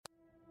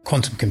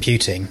quantum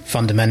computing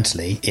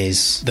fundamentally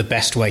is the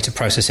best way to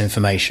process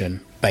information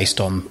based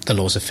on the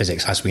laws of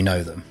physics as we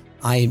know them.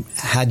 I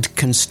had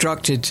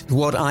constructed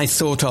what I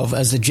thought of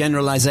as a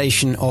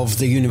generalization of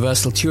the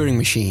universal Turing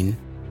machine.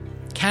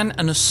 Can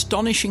an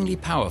astonishingly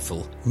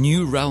powerful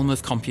new realm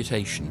of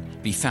computation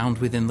be found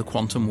within the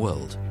quantum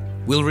world?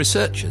 Will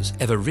researchers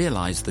ever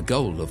realize the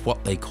goal of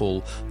what they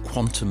call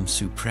quantum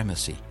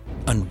supremacy?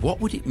 And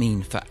what would it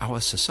mean for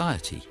our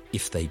society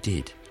if they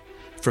did?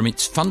 From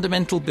its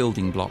fundamental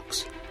building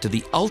blocks to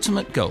the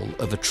ultimate goal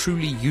of a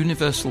truly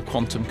universal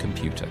quantum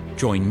computer,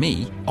 join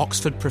me,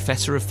 Oxford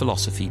Professor of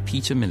Philosophy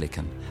Peter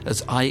Millikan,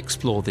 as I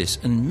explore this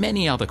and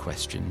many other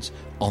questions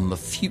on the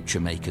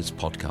Future Makers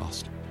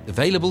podcast.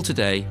 Available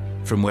today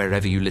from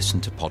wherever you listen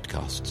to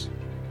podcasts.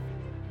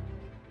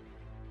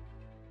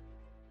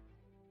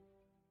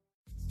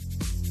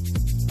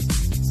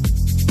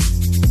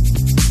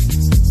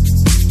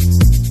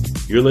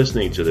 You're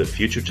listening to the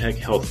Future Tech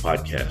Health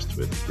Podcast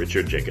with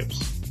Richard Jacobs.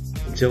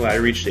 Until I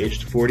reached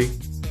age 40,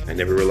 I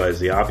never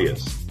realized the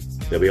obvious,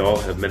 that we all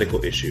have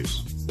medical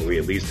issues, or we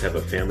at least have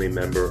a family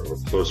member or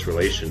close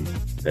relation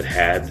that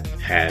had,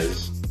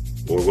 has,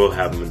 or will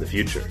have them in the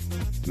future.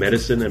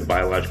 Medicine and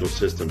biological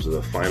systems are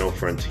the final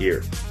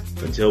frontier.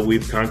 Until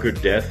we've conquered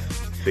death,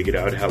 figured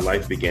out how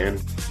life began,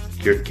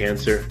 cured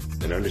cancer,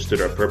 and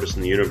understood our purpose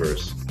in the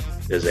universe,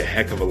 there's a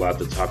heck of a lot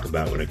to talk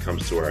about when it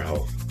comes to our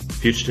health.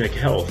 Future Tech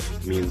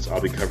Health means I'll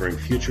be covering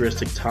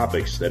futuristic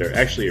topics that are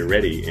actually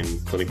already in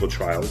clinical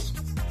trials,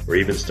 or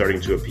even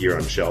starting to appear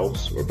on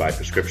shelves or by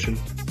prescription,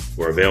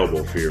 or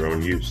available for your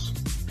own use.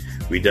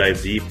 We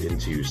dive deep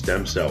into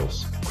stem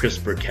cells,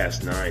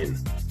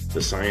 CRISPR-Cas9,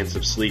 the science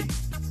of sleep,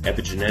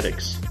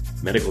 epigenetics,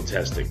 medical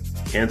testing,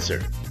 cancer,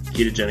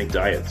 ketogenic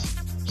diets,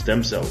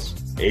 stem cells,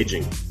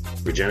 aging,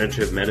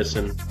 regenerative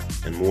medicine,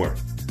 and more.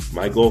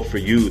 My goal for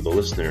you, the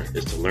listener,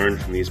 is to learn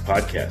from these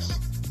podcasts.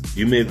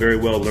 You may very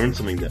well learn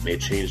something that may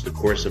change the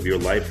course of your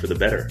life for the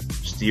better,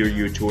 steer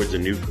you towards a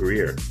new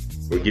career,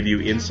 or give you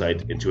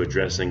insight into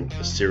addressing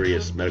a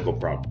serious medical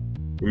problem.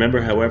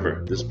 Remember,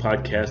 however, this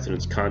podcast and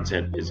its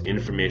content is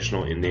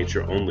informational in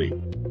nature only.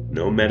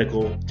 No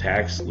medical,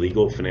 tax,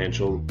 legal,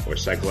 financial, or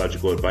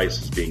psychological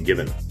advice is being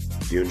given.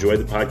 If you enjoyed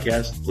the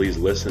podcast, please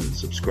listen,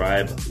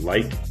 subscribe,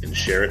 like, and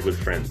share it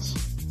with friends.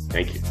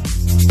 Thank you.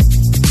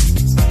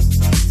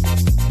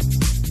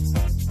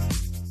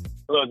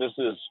 Hello, this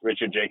is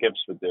Richard Jacobs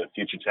with the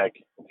Future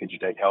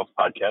Tech Health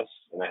podcast,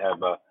 and I have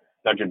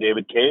Dr.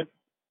 David Cave.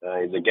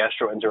 He's a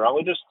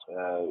gastroenterologist.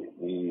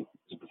 He's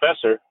a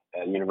professor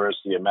at the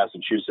University of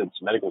Massachusetts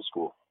Medical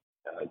School,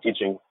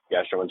 teaching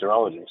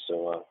gastroenterology.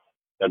 So,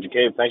 Dr.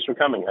 Cave, thanks for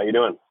coming. How you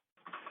doing?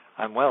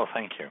 I'm well,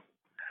 thank you.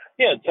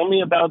 Yeah, tell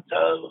me about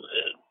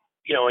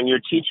in your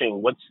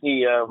teaching. What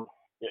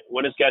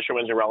is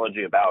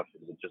gastroenterology about?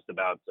 Is it just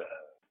about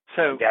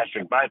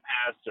gastric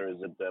bypass, or is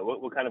it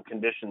what kind of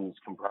conditions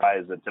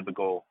comprise a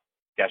typical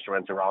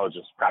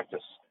gastroenterologist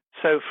practice?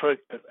 So for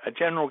a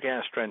general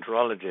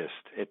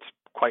gastroenterologist, it's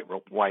quite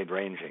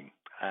wide-ranging.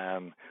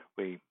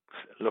 We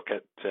look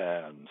at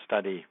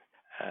study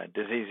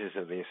diseases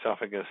of the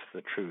esophagus,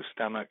 the true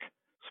stomach,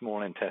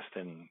 small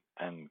intestine,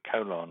 and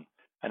colon,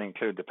 and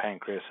include the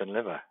pancreas and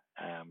liver.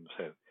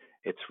 So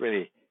it's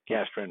really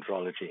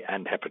gastroenterology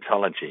and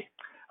hepatology.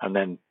 And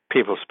then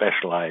people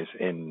specialize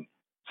in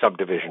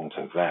subdivisions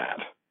of that.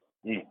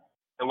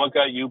 And what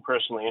got you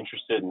personally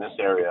interested in this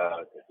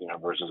area,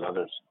 versus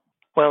others?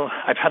 Well,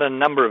 I've had a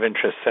number of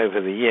interests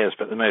over the years,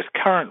 but the most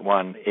current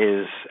one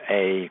is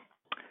a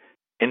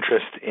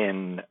interest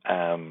in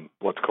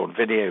what's called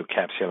video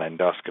capsule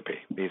endoscopy.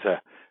 These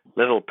are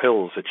little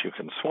pills that you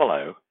can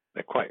swallow.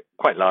 They're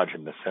quite large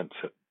in the sense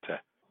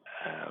that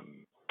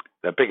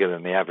they're bigger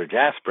than the average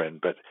aspirin,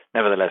 but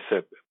nevertheless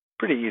they're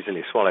pretty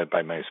easily swallowed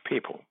by most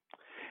people.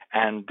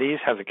 And these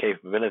have the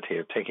capability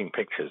of taking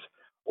pictures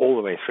all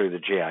the way through the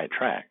GI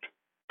tract.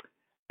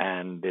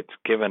 And it's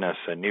given us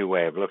a new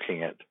way of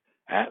looking at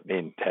the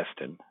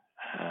intestine,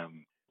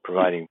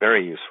 providing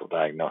very useful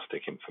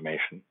diagnostic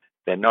information.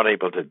 They're not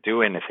able to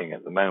do anything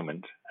at the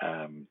moment.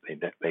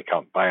 They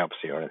can't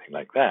biopsy or anything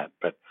like that,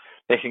 but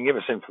they can give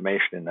us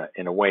information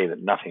in a way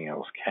that nothing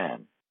else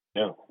can.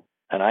 Yeah.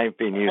 And I've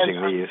been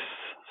using these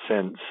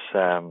since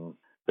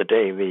the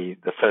day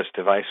the first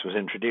device was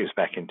introduced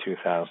back in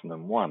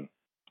 2001.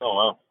 Oh,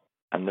 wow.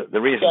 And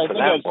the reason for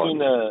that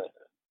was...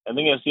 I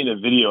think I've seen a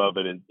video of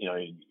it, and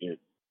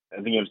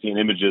I think I've seen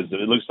images.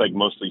 It looks like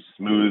mostly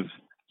smooth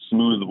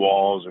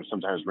walls or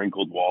sometimes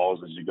wrinkled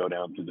walls as you go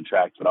down through the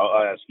tract. But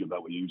I'll ask you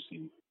about what you've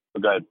seen.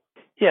 Go ahead.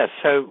 Yeah,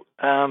 so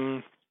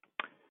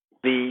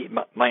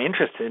my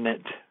interest in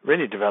it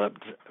really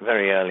developed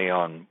very early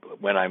on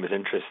when I was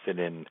interested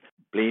in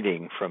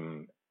bleeding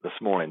from the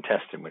small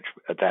intestine, which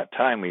at that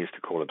time we used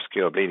to call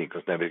obscure bleeding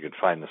because nobody could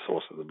find the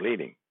source of the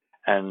bleeding.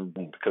 And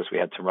because we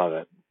had some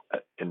rather,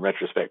 in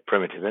retrospect,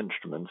 primitive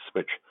instruments,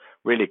 which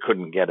really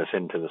couldn't get us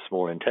into the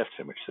small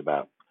intestine, which is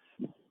about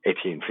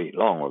 18 feet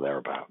long or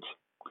thereabouts.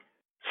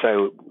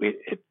 So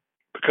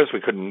because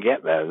we couldn't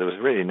get there was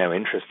really no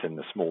interest in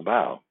the small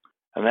bowel.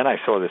 And then I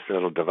saw this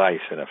little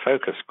device in a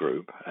focus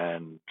group,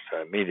 and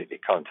so immediately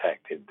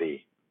contacted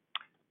the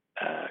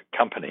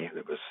company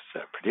that was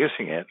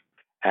producing it.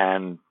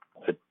 And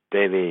the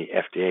day the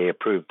FDA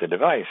approved the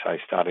device, I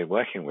started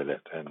working with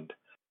it. And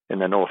in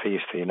the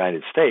Northeast of the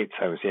United States,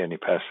 I was the only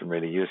person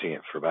really using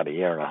it for about a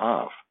year and a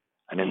half.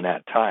 And in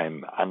that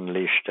time,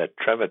 unleashed a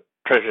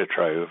treasure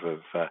trove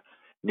of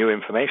new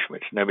information,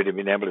 which nobody had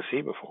been able to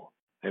see before.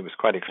 It was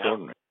quite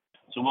extraordinary. Yeah.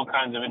 So what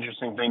kinds of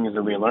interesting things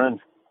have we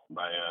learned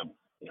by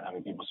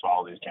having people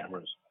swallow these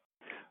cameras?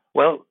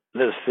 Well,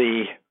 there's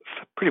the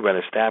pretty well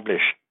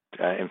established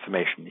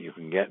information that you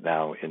can get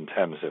now in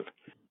terms of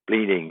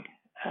bleeding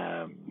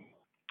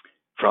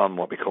from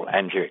what we call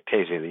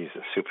angiectasia. These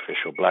are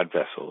superficial blood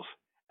vessels,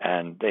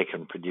 and they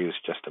can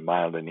produce just a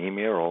mild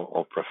anemia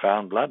or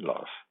profound blood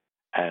loss.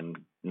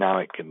 And now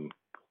it can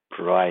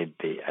provide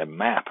a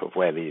map of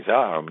where these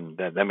are, and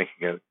then we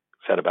can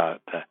set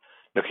about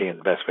looking at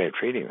the best way of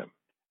treating them.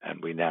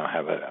 And we now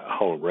have a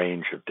whole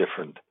range of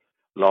different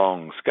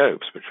long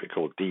scopes, which we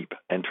call deep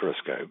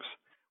enteroscopes,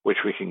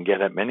 which we can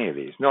get at many of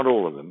these, not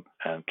all of them.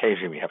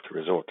 Occasionally we have to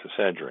resort to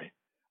surgery.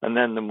 And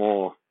then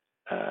the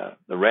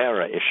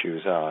rarer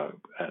issues are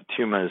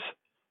tumors,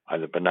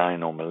 either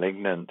benign or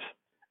malignant,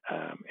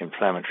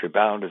 inflammatory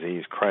bowel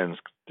disease, Crohn's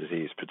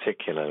disease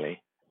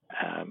particularly,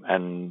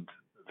 and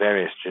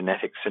various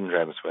genetic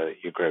syndromes where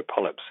you grow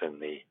polyps in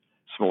the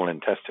small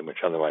intestine,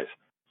 which otherwise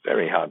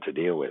very hard to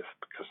deal with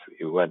because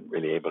you weren't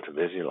really able to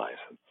visualize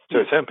them. So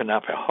it's opened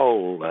up a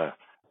whole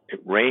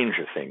range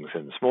of things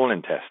in the small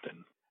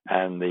intestine,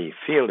 and the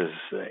field is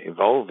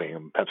evolving,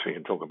 and perhaps we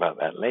can talk about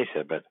that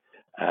later, but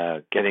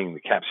getting the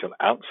capsule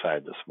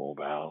outside the small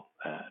bowel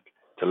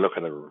to look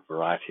at a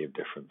variety of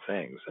different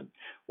things and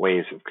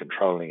ways of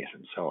controlling it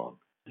and so on.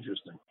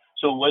 Interesting.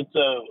 So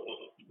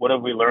what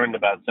have we learned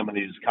about some of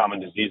these common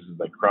diseases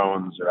like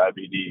Crohn's or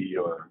IBD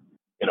or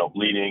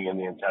bleeding in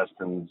the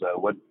intestines?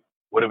 What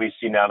do we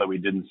see now that we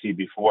didn't see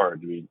before?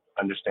 Do we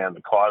understand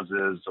the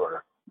causes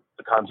or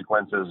the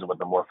consequences of what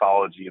the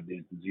morphology of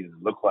these diseases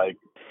look like?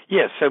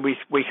 Yes, so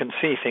we can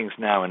see things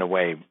now in a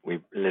way we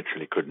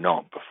literally could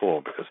not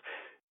before, because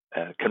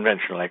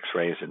conventional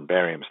X-rays and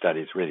barium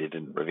studies really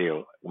didn't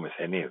reveal almost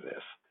any of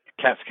this.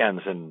 CAT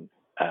scans and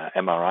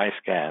MRI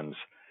scans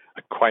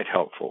are quite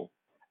helpful,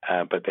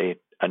 but they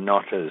are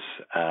not as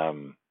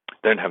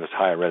don't have as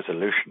high a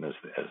resolution as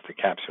the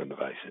capsule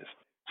devices.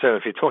 So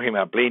if you're talking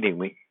about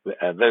bleeding,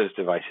 those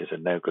devices are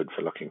no good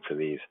for looking for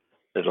these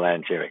little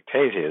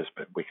angiectasias,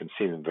 but we can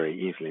see them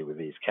very easily with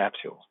these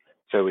capsules.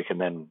 So we can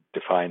then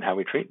define how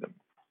we treat them.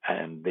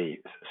 And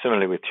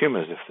similarly with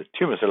tumors, if the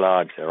tumors are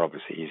large, they're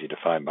obviously easy to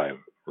find by a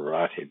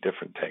variety of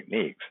different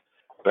techniques.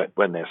 But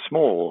when they're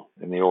small,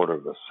 in the order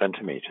of a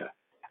centimeter,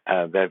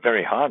 they're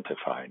very hard to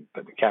find,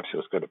 but the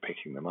capsule's good at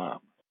picking them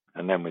up.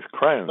 And then with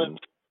Crohn's,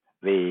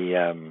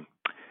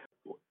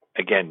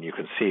 again, you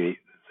can see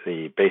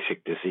the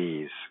basic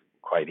disease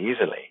quite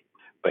easily,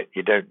 but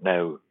you don't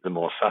know the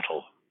more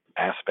subtle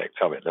aspects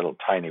of it, little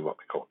tiny, what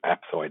we call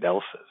aphthoid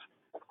ulcers,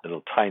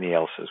 little tiny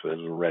ulcers with a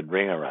little red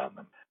ring around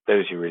them.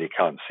 Those you really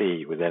can't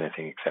see with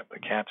anything except the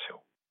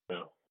capsule.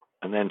 No.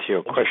 And then to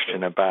your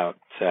question about,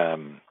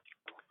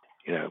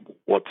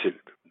 what's it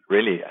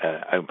really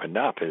opened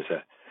up is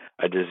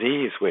a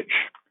disease which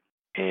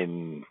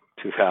in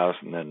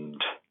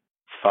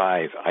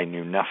 2005 I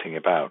knew nothing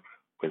about,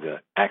 with an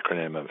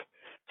acronym of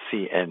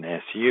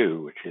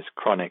CNSU, which is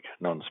chronic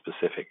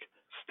non-specific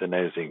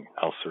stenosing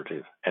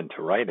ulcerative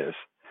enteritis,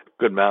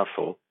 good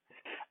mouthful,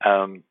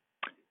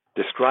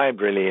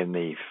 described really in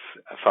the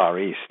Far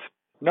East,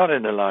 not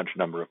in a large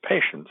number of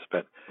patients,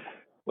 but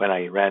when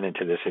I ran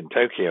into this in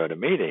Tokyo at a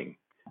meeting,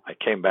 I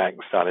came back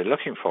and started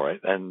looking for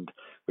it, and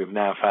we've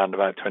now found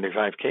about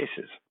 25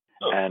 cases.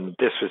 Oh. And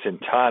this was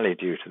entirely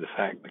due to the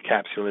fact the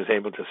capsule is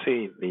able to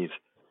see this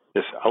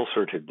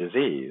ulcerative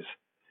disease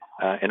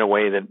in a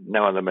way that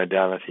no other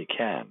modality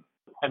can.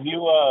 Have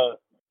you,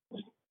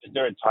 is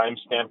there a time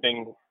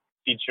stamping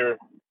feature?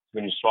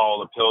 When you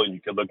swallow the pill,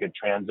 you could look at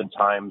transit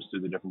times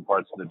through the different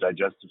parts of the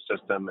digestive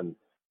system and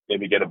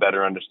maybe get a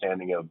better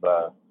understanding of,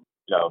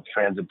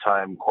 transit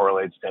time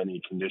correlates to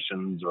any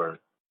conditions or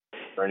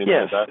anything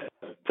like that?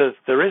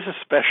 There is a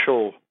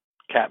special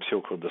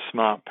capsule called the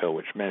Smart Pill,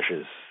 which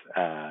measures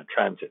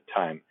transit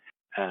time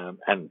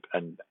and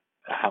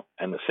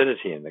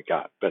acidity in the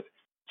gut. But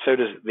so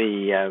does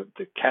the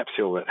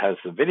capsule that has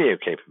the video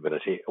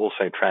capability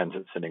also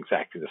transits in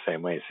exactly the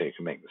same way, so you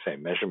can make the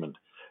same measurement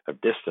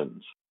of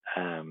distance,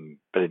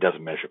 but it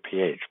doesn't measure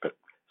pH, but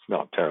it's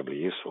not a terribly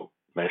useful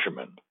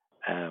measurement.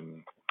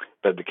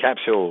 But the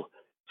capsule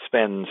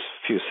spends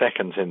a few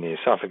seconds in the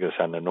esophagus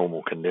under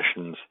normal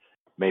conditions,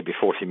 maybe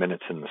 40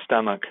 minutes in the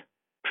stomach,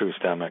 true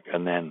stomach,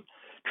 and then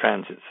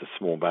transits the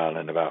small bowel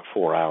in about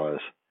 4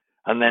 hours.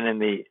 And then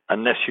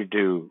unless you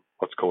do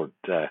what's called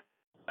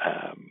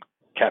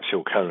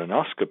capsule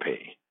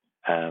colonoscopy,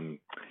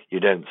 you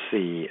don't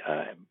see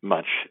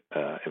much,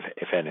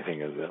 if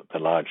anything, of the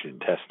large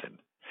intestine.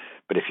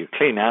 But if you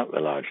clean out the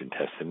large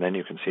intestine, then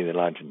you can see the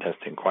large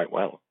intestine quite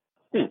well.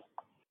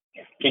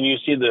 Can you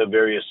see the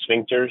various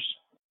sphincters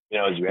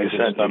as you enter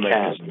the stomach,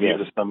 as you leave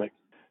the stomach.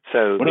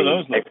 So what do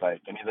those look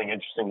like? Anything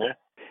interesting there?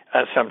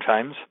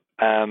 Sometimes.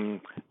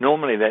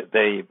 Normally,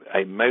 they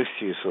are most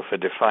useful for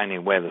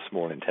defining where the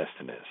small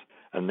intestine is.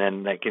 And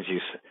then that gives you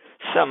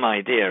some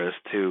idea as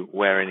to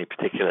where any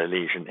particular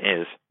lesion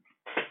is.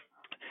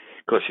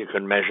 Of course, you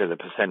can measure the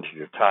percentage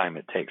of time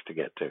it takes to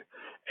get to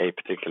a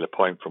particular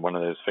point from one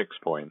of those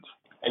fixed points.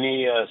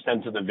 Any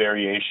sense of the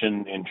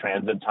variation in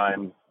transit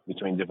time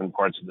between different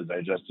parts of the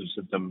digestive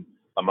system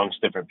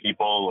amongst different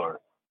people, or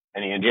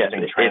any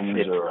interesting trends?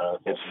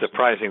 It's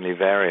surprisingly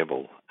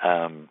variable.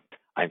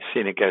 I've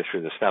seen it go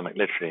through the stomach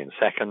literally in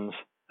seconds,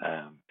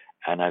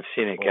 and I've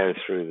seen it go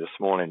through the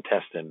small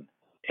intestine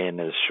in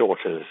as short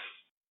as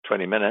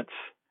 20 minutes,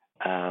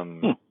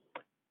 and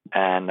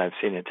I've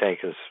seen it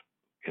take us,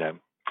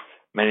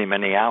 many,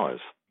 many hours.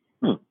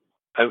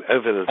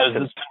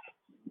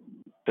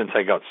 Since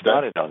I got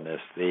started on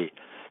this,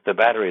 the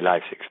battery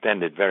life's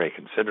extended very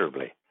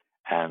considerably,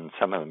 and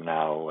some of them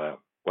now,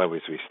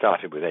 whereas we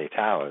started with 8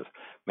 hours,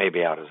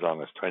 maybe out as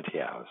long as 20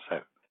 hours. So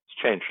it's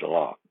changed a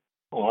lot.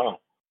 Oh, wow.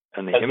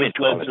 And the has image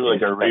this led to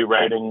like a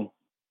rewriting?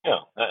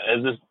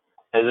 Has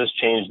this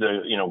changed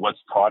what's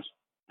taught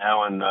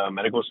now in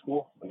medical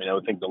school? I mean, I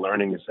would think the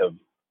learnings have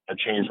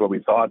changed what we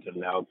thought, and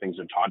now things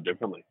are taught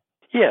differently.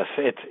 Yes,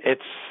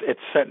 it's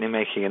certainly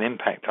making an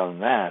impact on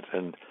that,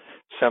 and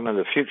some of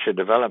the future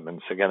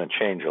developments are going to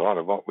change a lot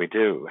of what we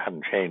do.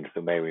 Haven't changed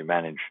the way we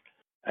manage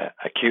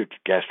acute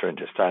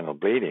gastrointestinal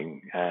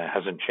bleeding.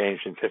 Hasn't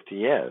changed in 50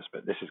 years,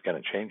 but this is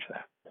going to change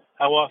that.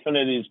 How often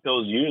are these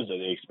pills used? Are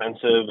they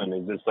expensive? And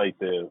is this like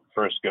the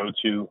first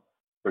go-to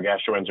for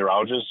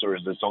gastroenterologists, or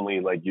is this only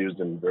like used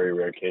in very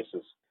rare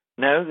cases?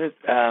 No,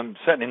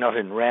 certainly not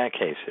in rare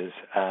cases.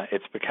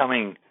 It's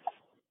becoming,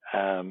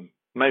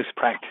 most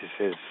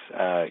practices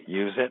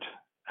use it.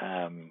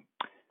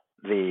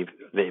 The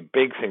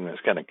big thing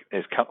that's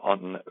is come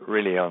on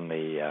really on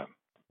the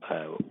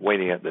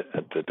waiting at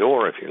the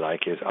door, if you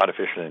like, is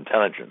artificial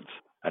intelligence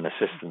and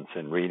assistance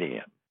in reading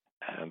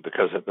it.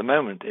 Because at the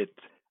moment,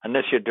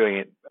 unless you're doing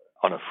it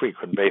on a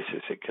frequent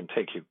basis, it can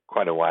take you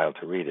quite a while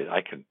to read it.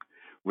 I can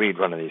read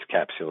one of these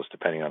capsules,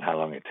 depending on how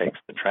long it takes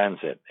to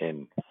transit,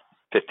 in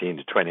 15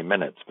 to 20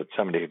 minutes. But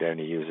somebody who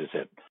only uses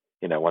it,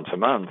 once a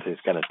month is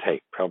going to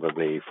take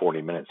probably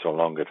 40 minutes or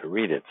longer to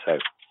read it. So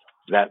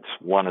that's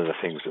one of the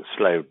things that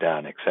slowed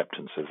down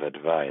acceptance of the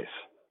device.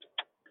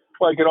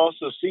 Well, I could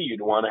also see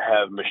you'd want to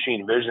have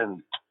machine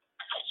vision.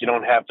 So you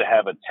don't have to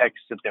have a tech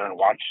sit there and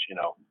watch,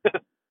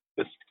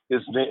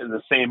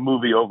 the same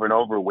movie over and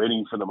over,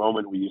 waiting for the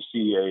moment where you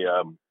see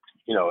a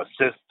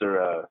cyst or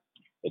a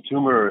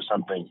tumor or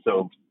something.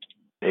 So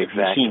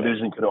exactly. Machine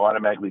vision could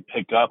automatically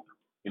pick up,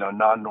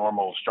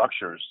 non-normal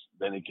structures.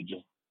 Then it could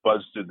just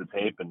buzz through the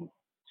tape and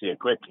see it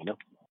quick,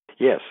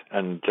 Yes,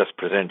 and just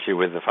present you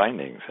with the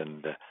findings.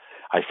 And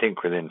I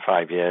think within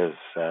 5 years,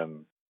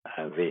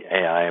 the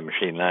AI and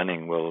machine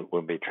learning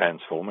will be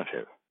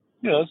transformative.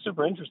 Yeah, that's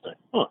super interesting.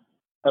 Huh.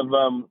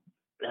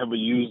 Have we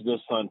used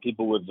this on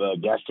people with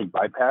gastric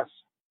bypass?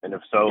 And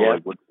if so,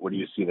 what do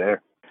you see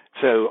there?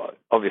 So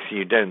obviously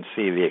you don't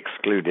see the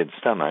excluded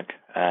stomach,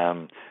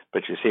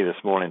 but you see the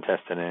small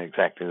intestine in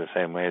exactly the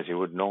same way as you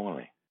would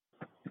normally.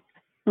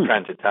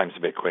 Transit time's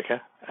a bit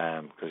quicker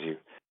because you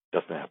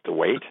doesn't have to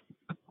wait.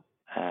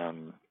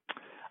 And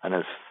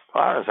as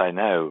far as I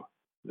know,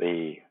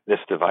 this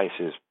device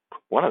is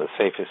one of the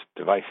safest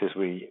devices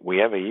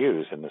we ever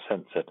use, in the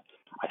sense that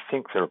I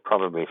think there are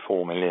probably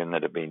 4 million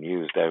that have been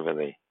used over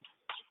the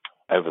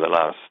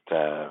last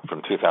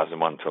from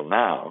 2001 till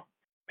now,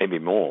 maybe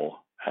more,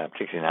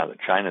 particularly now that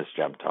China's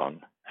jumped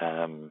on.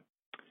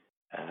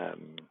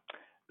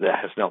 There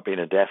has not been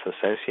a death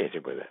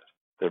associated with it.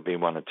 There have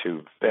been 1 or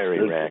 2 very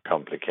rare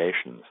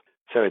complications.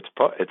 So it's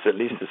at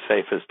least as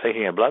safe as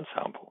taking a blood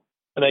sample.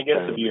 And I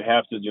guess if you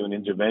have to do an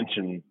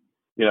intervention,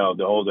 the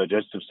whole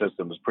digestive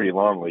system is pretty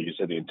long. Like you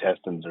said, the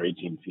intestines are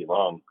 18 feet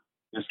long.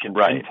 This can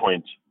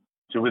pinpoint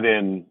to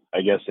within,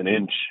 I guess, an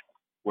inch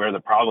where the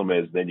problem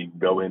is. Then you can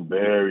go in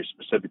very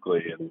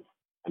specifically and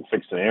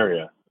fix an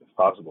area if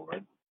possible,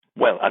 right?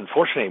 Well,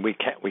 unfortunately,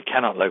 we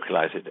cannot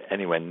localize it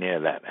anywhere near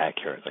that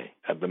accurately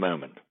at the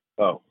moment.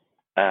 Oh.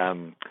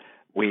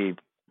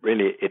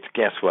 It's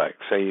guesswork.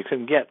 So you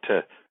can get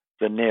to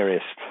the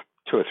nearest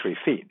 2 or 3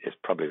 feet is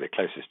probably the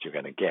closest you're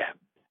going to get.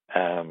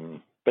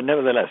 But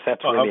nevertheless,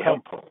 that's really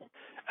helpful.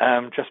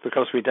 Just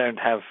because we don't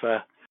have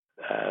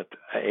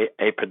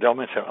a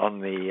pedometer on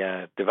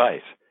the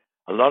device.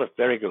 A lot of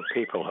very good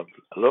people have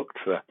looked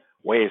for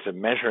ways of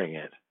measuring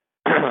it,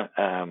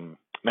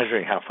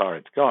 measuring how far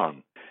it's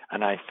gone.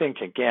 And I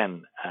think,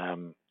 again,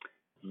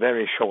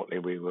 very shortly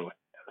we will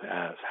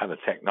have a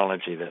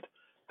technology that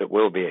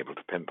will be able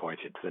to pinpoint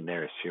it to the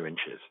nearest few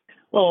inches.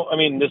 Well, I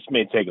mean, this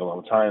may take a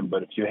long time,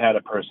 but if you had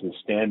a person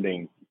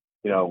standing,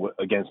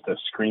 against a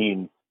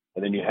screen,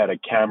 and then you had a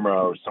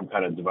camera or some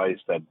kind of device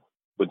that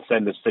would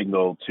send a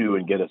signal to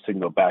and get a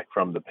signal back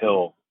from the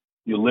pill,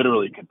 you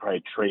literally could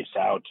probably trace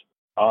out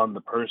on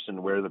the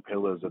person where the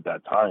pill is at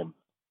that time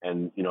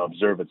and,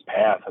 observe its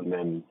path and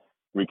then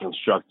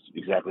reconstruct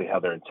exactly how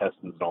their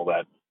intestines and all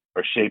that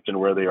are shaped and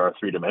where they are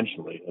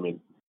three-dimensionally. I mean,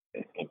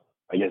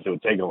 I guess it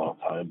would take a long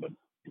time, but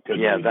you could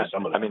do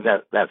some of that. I mean,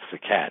 that's the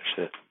catch,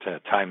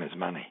 that time is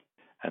money,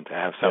 and to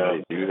have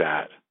somebody do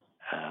that.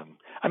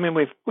 I mean,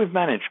 we've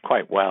managed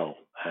quite well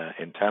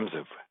in terms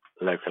of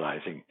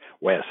localizing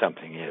where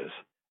something is,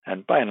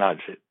 and by and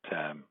large,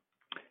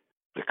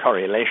 the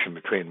correlation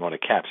between what a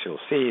capsule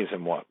sees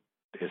and what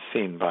is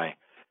seen by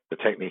the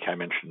technique I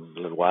mentioned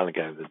a little while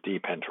ago, the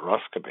deep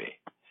enteroscopy,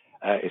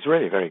 is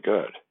really very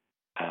good.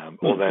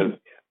 Although,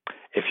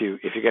 if you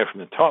go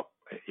from the top,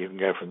 you can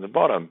go from the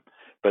bottom,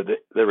 but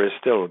there is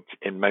still,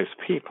 in most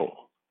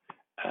people,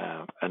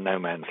 a no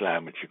man's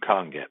land which you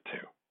can't get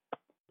to.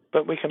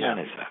 But we can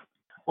manage that.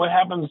 What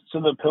happens to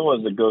the pill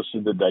as it goes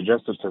through the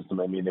digestive system?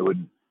 I mean,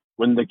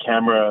 wouldn't the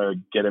camera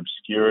get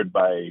obscured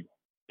by,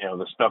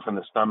 the stuff in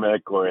the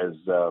stomach, or as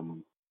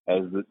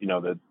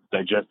the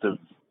digestive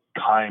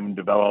chyme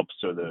develops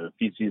or the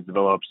feces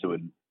develops, it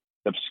would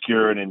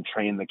obscure it and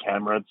train the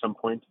camera at some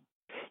point?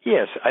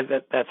 Yes,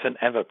 that's an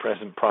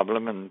ever-present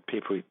problem, and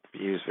people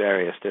use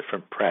various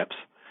different preps.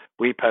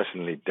 We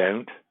personally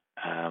don't,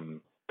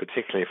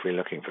 particularly if we're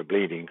looking for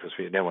bleeding, because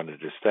we don't want to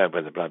disturb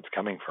where the blood's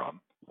coming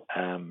from.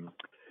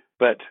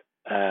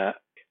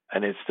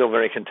 And it's still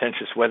very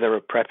contentious whether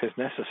a prep is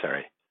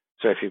necessary.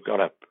 So if you've got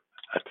a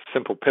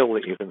simple pill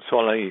that you can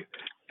swallow, you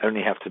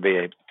only have to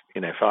be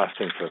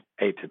fasting for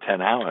 8 to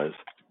 10 hours.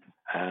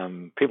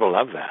 People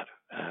love that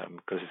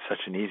because it's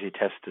such an easy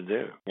test to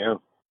do. Yeah.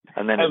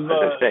 And then, as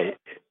I say,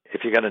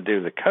 if you're going to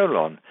do the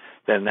colon,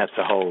 then that's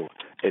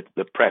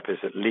the prep is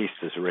at least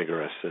as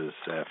rigorous as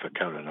for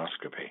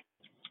colonoscopy.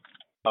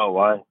 Oh,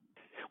 why?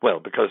 Well,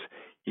 because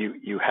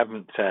you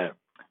haven't.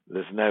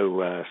 There's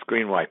no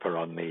screen wiper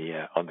on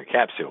the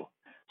capsule,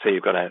 so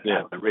you've got to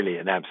have really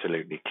an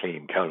absolutely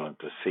clean colon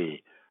to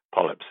see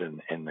polyps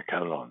in the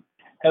colon.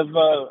 I don't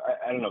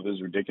know if this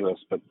is ridiculous,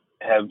 but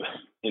have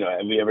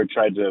you ever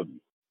tried to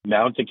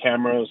mount a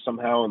camera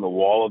somehow on the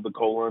wall of the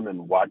colon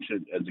and watch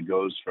it as it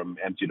goes from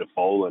empty to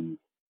full and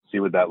see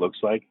what that looks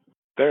like?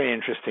 Very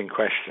interesting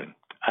question.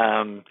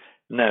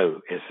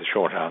 No is the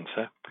short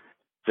answer.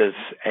 There's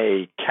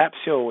a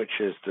capsule which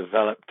is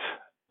developed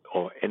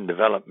or in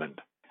development,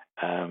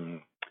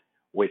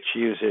 which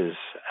uses,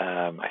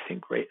 I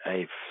think,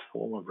 a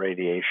form of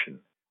radiation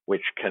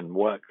which can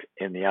work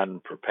in the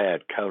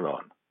unprepared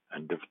colon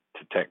and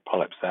detect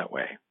polyps that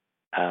way.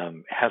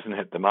 It hasn't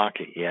hit the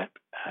market yet,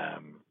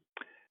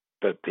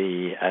 but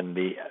the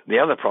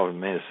other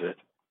problem is that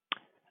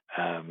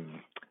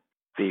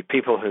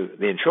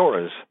the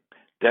insurers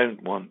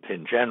don't want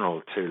in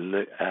general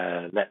to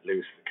let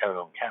loose the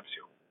colon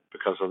capsule,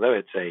 because although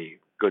it's a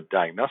good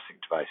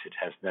diagnostic device, it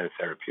has no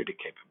therapeutic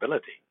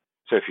capability.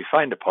 So if you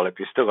find a polyp,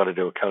 you've still got to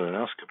do a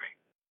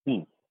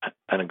colonoscopy.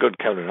 And a good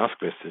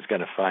colonoscopist is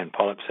going to find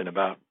polyps in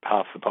about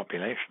half the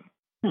population.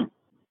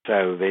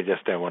 So they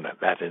just don't want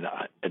that in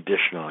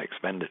additional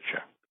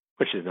expenditure,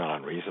 which is not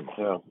unreasonable.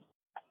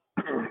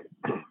 Yeah.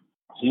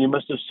 So you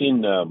must have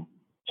seen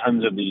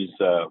tons of these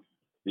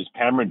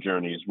camera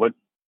journeys. What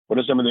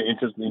are some of the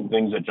interesting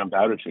things that jump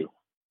out at you?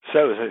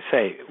 So as I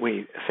say,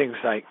 things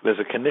like there's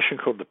a condition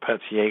called the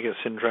Peutz-Jeghers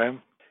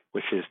syndrome,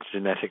 which is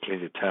genetically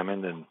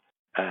determined, and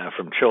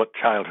from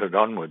childhood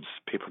onwards,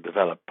 people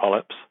develop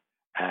polyps,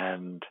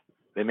 and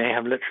they may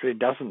have literally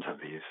dozens of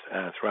these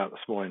throughout the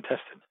small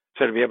intestine.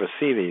 So to be able to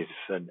see these,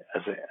 and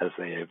as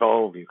they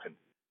evolve, you can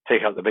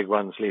take out the big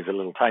ones, leave the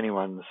little tiny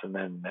ones, and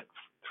then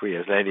 3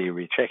 years later you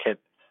recheck it,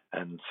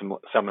 and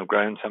some have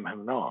grown, some have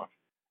not.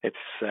 It's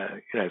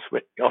it's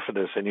offered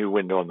us a new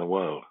window on the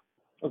world.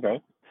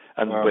 Okay.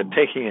 And we're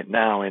taking it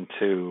now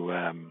into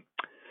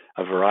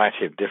a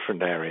variety of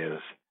different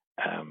areas.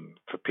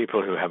 For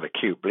people who have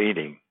acute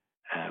bleeding,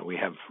 we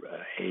have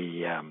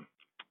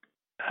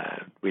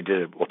we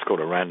did what's called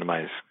a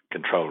randomized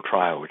controlled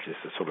trial, which is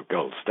the sort of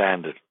gold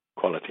standard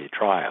quality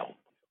trial.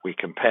 We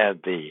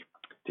compared the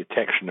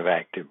detection of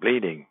active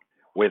bleeding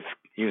with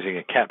using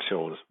a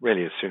capsule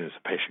really as soon as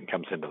the patient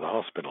comes into the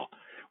hospital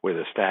with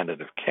a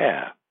standard of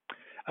care.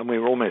 And we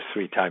were almost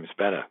 3 times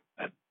better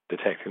at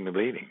detecting the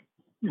bleeding.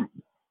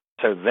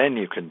 So then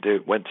you can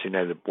do, once you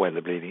know where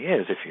the bleeding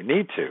is, if you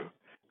need to,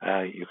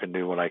 you can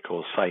do what I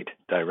call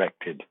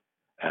site-directed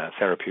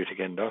therapeutic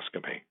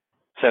endoscopy.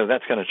 So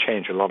that's going to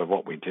change a lot of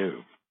what we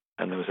do.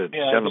 And there was a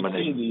gentleman...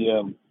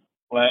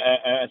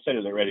 I said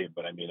it already,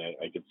 but I mean,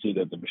 I could see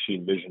that the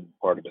machine vision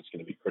part of it's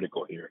going to be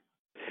critical here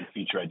in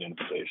feature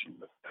identification.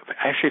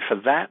 Actually,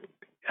 for that,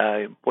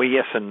 well,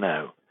 yes and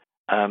no.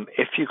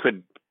 If you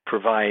could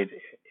provide,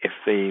 if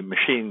the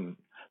machine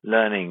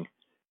learning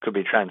could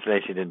be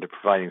translated into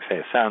providing, say,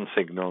 a sound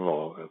signal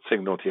or a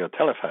signal to your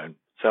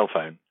cell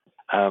phone,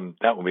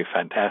 that would be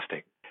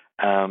fantastic.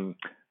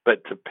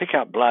 But to pick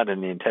up blood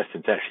in the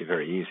intestine is actually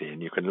very easy,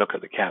 and you can look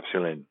at the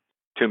capsule in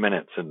 2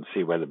 minutes and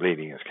see where the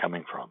bleeding is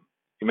coming from.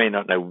 You may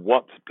not know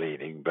what's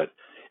bleeding, but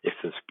if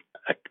there's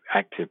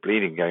active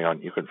bleeding going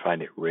on, you can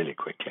find it really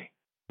quickly.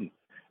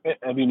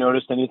 Have you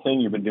noticed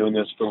anything? You've been doing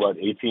this for,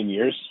 18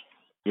 years?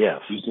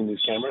 Yes. Using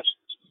these cameras?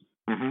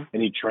 Mm-hmm.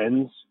 Any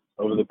trends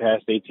over the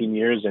past 18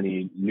 years?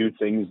 Any new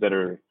things that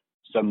are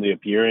suddenly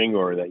appearing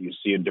or that you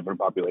see in different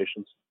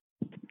populations?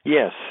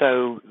 Yes.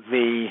 So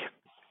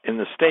in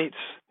the States,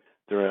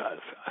 there are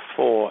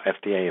 4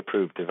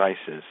 FDA-approved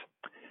devices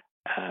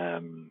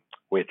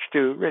which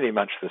do really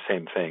much the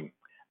same thing.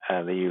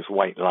 They use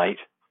white light,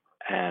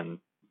 and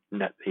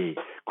the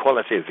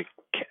quality of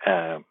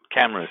the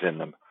cameras in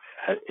them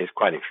is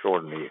quite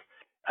extraordinary.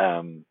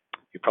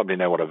 You probably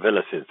know what a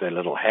villus is. They're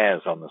little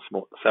hairs on the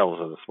small cells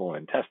of the small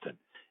intestine.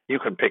 You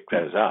can pick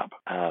those up,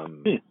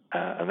 and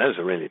those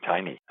are really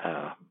tiny,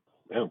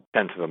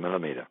 1/10 of a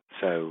millimeter.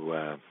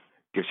 So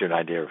gives you an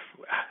idea of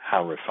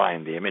how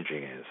refined the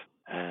imaging is.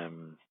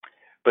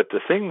 But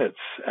the thing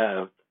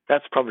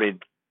that's probably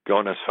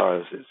gone as far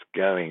as it's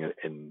going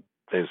in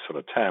those sort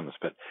of terms.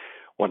 But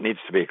what needs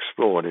to be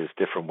explored is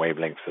different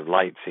wavelengths of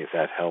light, see if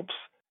that helps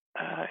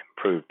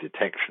improve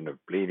detection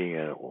of bleeding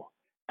or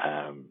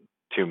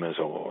tumors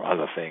or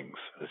other things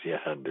as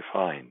yet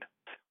undefined.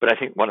 But I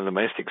think one of the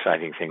most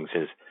exciting things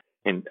is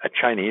a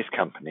Chinese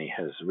company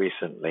has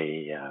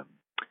recently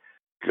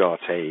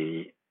got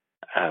a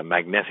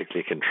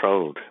magnetically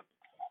controlled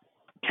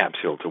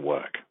capsule to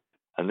work.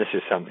 And this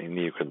is something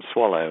you can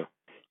swallow.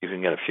 You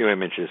can get a few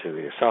images of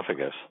the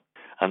esophagus,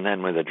 and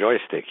then with a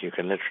joystick, you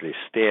can literally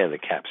steer the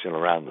capsule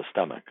around the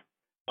stomach.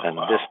 And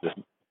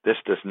this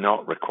does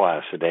not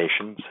require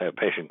sedation, so a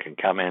patient can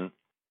come in,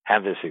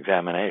 have this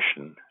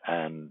examination,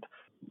 and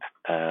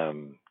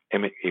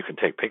you can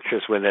take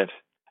pictures with it,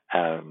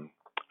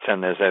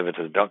 send those over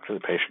to the doctor.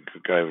 The patient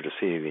could go over to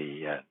see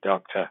the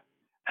doctor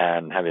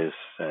and have his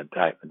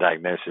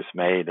diagnosis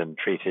made and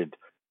treated,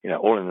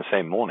 all in the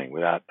same morning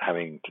without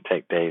having to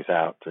take days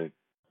out to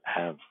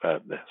have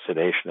the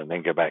sedation and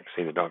then go back to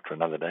see the doctor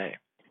another day.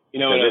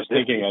 What I was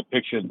thinking, I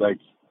pictured like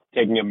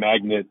taking a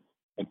magnet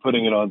and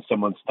putting it on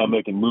someone's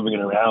stomach and moving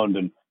it around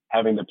and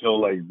having the pill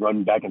like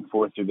run back and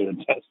forth through their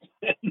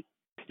intestine.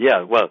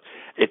 Yeah, well,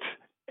 it's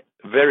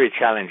very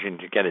challenging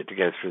to get it to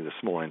go through the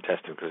small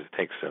intestine because it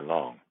takes so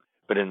long.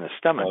 But in the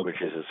stomach,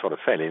 which is a sort of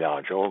fairly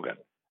large organ,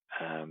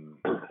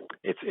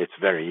 it's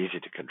very easy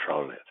to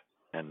control it.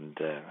 And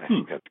I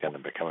think that's going to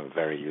become a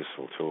very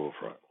useful tool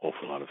for an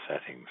awful lot of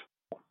settings.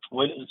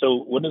 So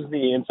what does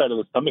the inside of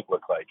the stomach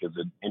look like? Is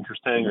it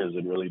interesting or is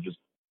it really just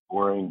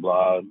boring,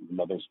 blah,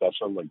 nothing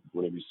special? Like,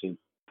 what have you seen?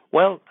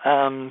 Well,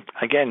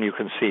 again, you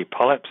can see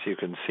polyps, you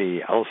can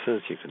see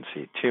ulcers, you can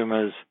see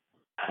tumors,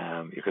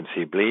 you can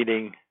see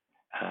bleeding.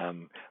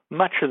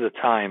 Much of the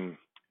time,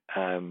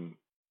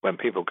 when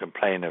people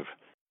complain of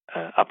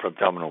upper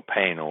abdominal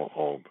pain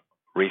or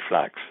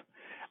reflux,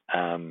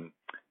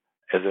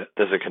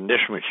 there's a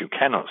condition which you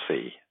cannot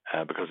see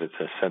because it's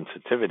a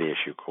sensitivity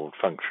issue called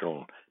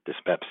functional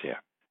dyspepsia.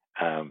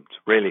 It's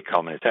really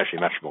common. It's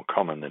actually much more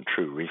common than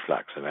true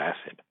reflux of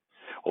acid,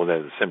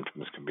 although the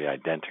symptoms can be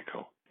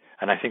identical.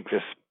 And I think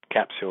this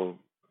capsule,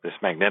 this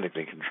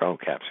magnetically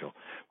controlled capsule,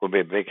 will be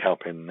a big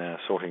help in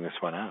sorting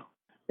this one out.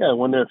 Yeah, I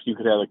wonder if you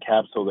could have a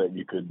capsule that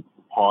you could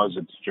pause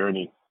its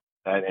journey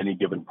at any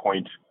given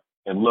point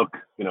and look,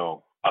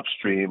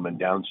 upstream and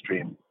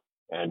downstream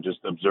and just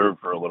observe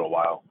for a little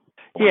while.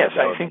 Yes,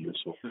 I think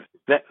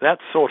that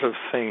sort of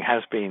thing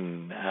has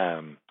been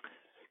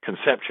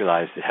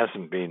conceptualized. It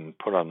hasn't been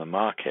put on the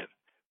market,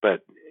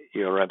 but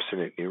you're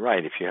absolutely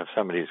right. If you have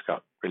somebody who's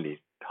got really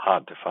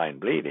hard to find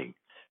bleeding,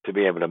 to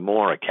be able to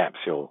moor a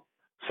capsule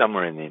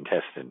somewhere in the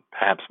intestine,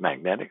 perhaps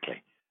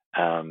magnetically,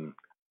 and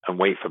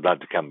wait for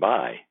blood to come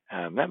by,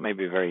 that may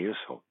be very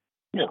useful.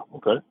 Yeah,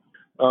 okay.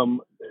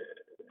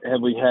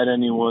 Have we had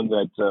anyone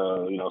that,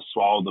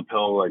 swallowed the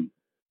pill like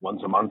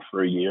once a month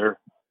for a year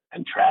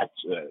and tracked,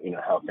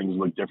 how things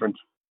look different?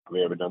 Have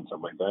we ever done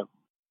something like that?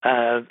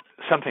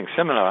 Something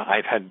similar.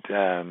 I've had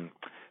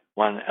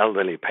one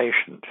elderly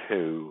patient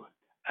who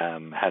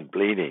had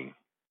bleeding.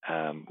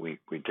 We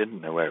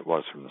didn't know where it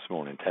was from the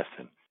small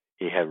intestine.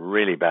 He had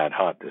really bad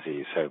heart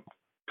disease, so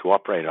to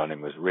operate on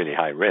him was really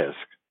high risk.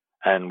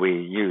 And we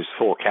used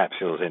 4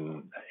 capsules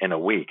in a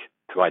week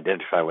to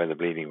identify where the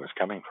bleeding was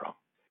coming from.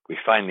 We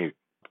finally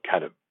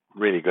had a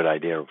really good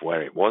idea of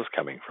where it was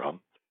coming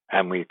from,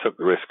 and we took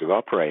the risk of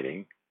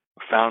operating,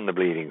 found the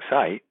bleeding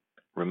site,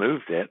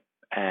 removed it,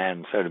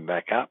 and sewed him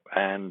back up,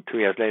 and 2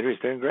 years later he's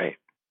doing great.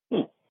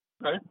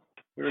 Okay.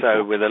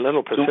 So with a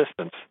little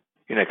persistence,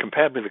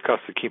 compared with the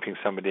cost of keeping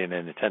somebody in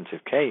an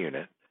intensive care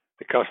unit,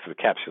 the cost of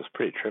the capsule is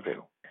pretty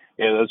trivial.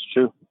 Yeah, that's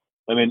true.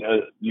 I mean,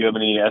 do you have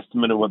any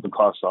estimate of what the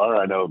costs are?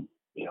 I know,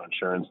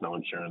 insurance, no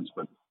insurance,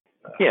 but...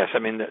 yes, I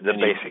mean, the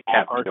basic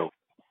capsule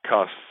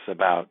costs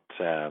about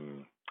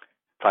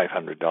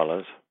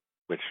 $500,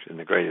 which in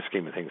the greater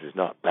scheme of things is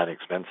not that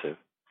expensive.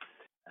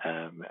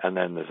 And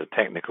then there's a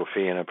technical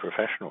fee and a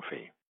professional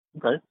fee.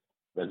 Okay.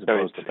 So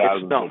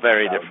it's not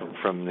very different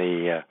from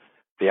the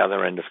other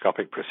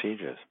endoscopic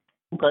procedures.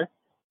 Okay.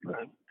 All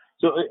right.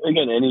 So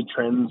again, any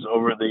trends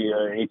over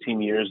the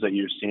 18 years that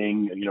you're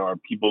seeing? Are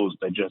people's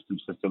digestive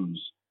systems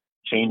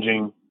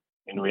changing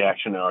in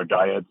reaction to our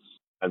diets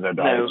as our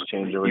diets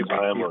change over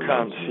time? You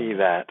can't see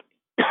that.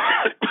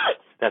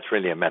 That's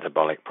really a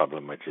metabolic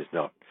problem, which is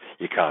not,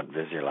 you can't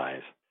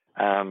visualize.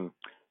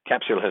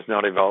 capsule has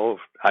not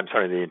evolved. I'm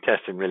sorry, the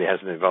intestine really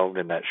hasn't evolved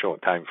in that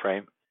short time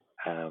frame.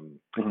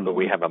 But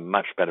we have a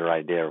much better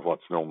idea of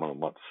what's normal and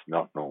what's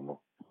not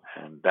normal.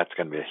 And that's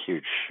going to be a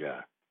huge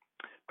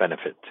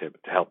benefit to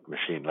help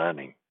machine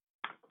learning.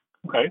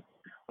 Okay.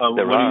 What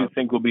do you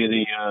think will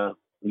be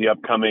the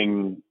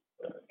upcoming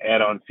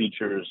add-on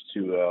features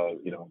to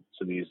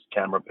these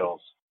camera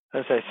pills?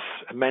 As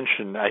I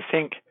mentioned, I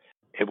think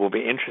it will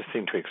be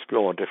interesting to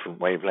explore different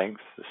wavelengths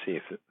to see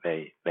if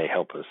they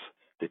help us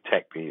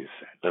detect these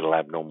little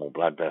abnormal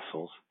blood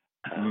vessels.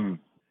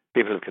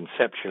 People have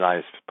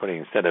conceptualized putting,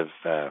 instead of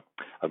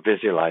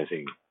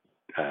visualizing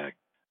a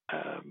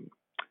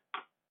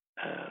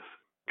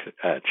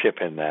chip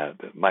in there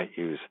that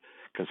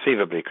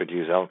conceivably could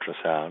use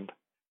ultrasound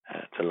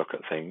to look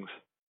at things.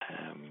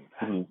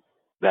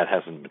 That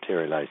hasn't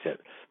materialized yet.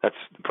 That's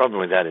the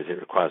problem with that, is it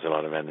requires a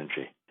lot of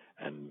energy,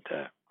 and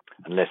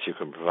unless you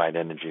can provide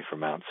energy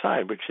from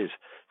outside, which is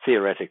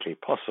theoretically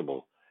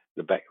possible,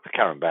 the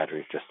current battery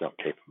is just not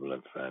capable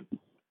of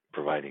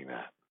providing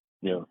that.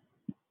 Yeah.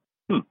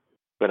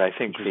 But I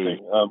think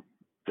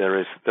there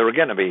are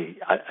going to be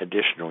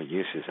additional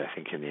uses. I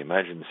think in the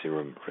emergency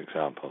room, for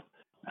example,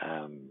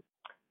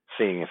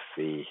 seeing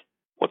if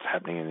what's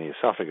happening in the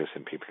esophagus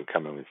in people who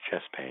come in with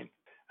chest pain,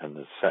 and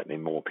there's certainly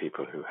more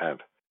people who have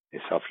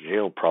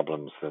esophageal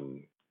problems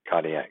than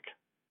cardiac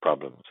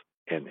problems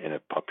in a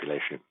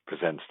population who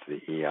presents to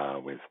the ER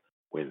with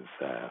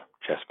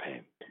chest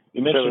pain.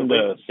 You mentioned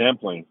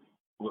sampling.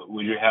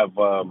 Would you have?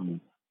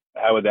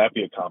 How would that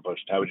be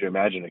accomplished? How would you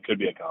imagine it could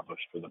be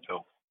accomplished for the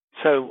pill?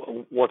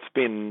 So what's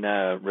been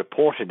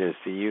reported is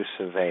the use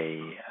of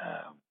a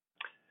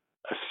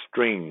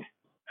string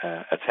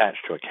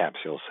attached to a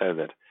capsule, so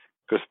that,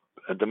 because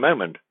at the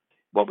moment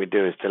what we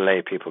do is to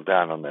lay people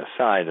down on their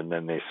side, and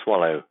then they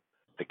swallow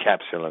the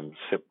capsule and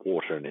sip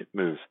water, and it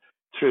moves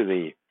through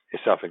the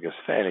esophagus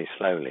fairly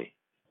slowly,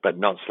 but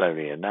not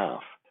slowly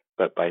enough.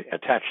 But by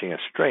attaching a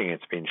string,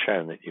 it's been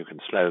shown that you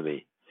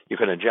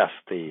can adjust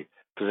the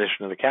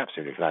position of the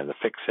capsule. You can either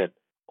fix it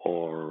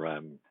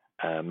or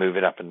move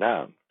it up and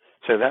down.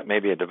 So that may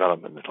be a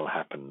development that will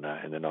happen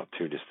in the not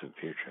too distant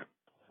future.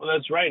 Well,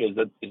 that's right.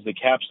 Is the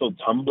capsule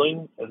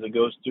tumbling as it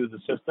goes through the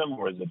system,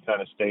 or is it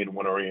kind of stay in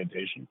one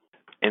orientation?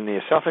 In the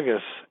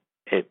esophagus,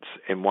 it's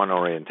in one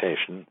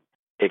orientation.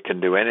 It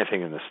can do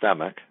anything in the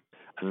stomach,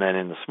 and then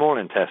in the small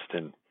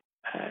intestine,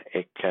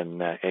 it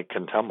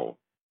can tumble.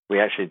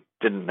 We actually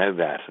didn't know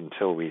that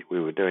until we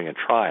were doing a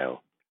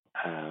trial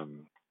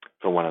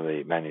for one of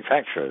the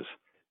manufacturers,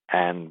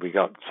 and we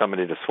got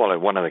somebody to swallow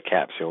one of the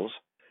capsules,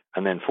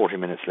 and then 40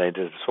 minutes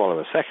later to swallow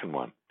a second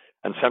one.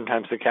 And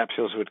sometimes the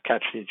capsules would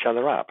catch each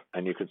other up,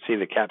 and you could see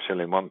the capsule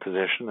in one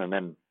position, and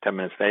then 10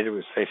 minutes later it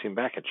was facing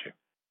back at you.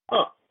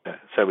 Huh.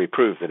 So we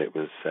proved that it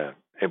was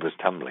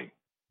tumbling.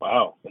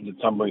 Wow. Is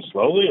it tumbling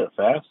slowly or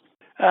fast?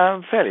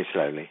 Fairly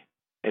slowly.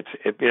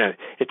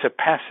 It's a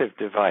passive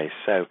device,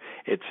 so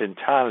it's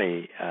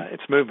entirely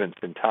its movement's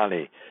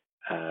entirely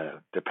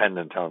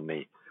dependent on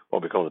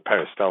what we call the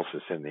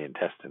peristalsis in the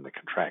intestine, the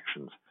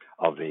contractions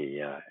of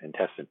the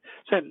intestine.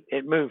 So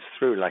it moves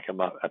through like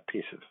a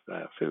piece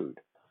of food.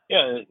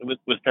 Yeah,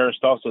 with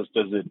peristalsis,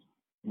 does it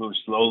move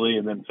slowly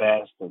and then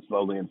fast and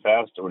slowly and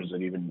fast, or does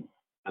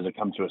it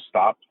come to a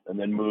stop and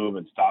then move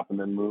and stop and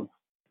then move?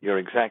 You're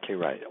exactly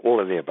right. All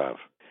of the above.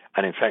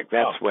 And in fact,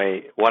 that's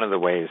one of the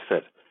ways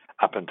that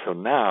up until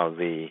now,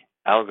 the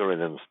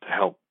algorithms to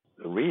help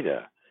the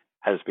reader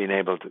has been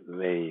able to,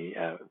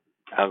 the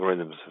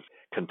algorithms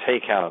can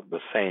take out the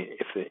same,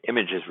 if the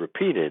image is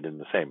repeated in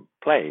the same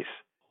place,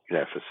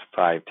 for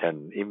 5,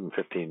 10, even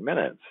 15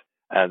 minutes,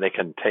 they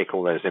can take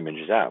all those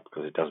images out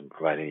because it doesn't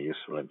provide any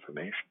useful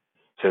information.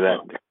 So that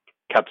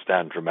cuts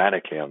down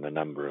dramatically on the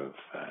number of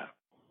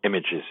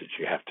images that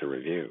you have to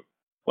review.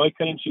 Why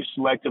couldn't you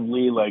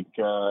selectively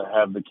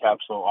have the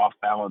capsule off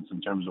balance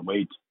in terms of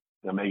weight,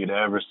 make it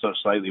ever so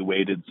slightly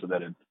weighted so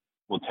that it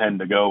will tend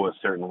to go a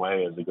certain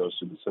way as it goes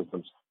through the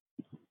systems?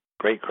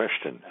 Great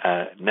question.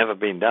 Never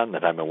been done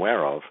that I'm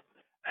aware of,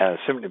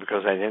 simply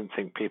because I don't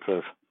think people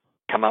have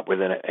come up with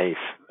a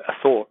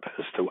thought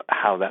as to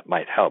how that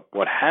might help.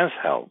 What has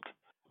helped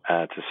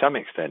to some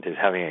extent is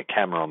having a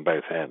camera on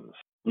both ends.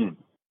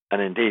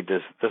 And indeed,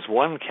 there's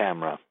one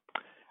camera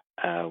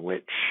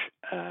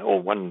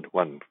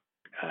one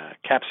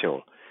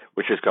capsule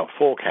which has got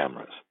 4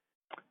 cameras,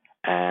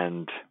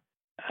 and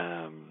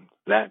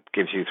that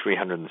gives you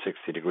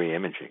 360-degree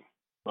imaging.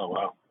 Oh,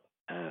 wow.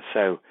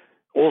 So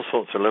all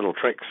sorts of little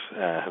tricks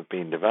have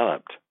been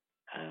developed,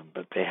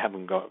 but they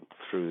haven't got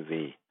through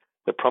the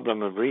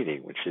problem of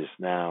reading, which is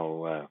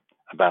now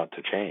about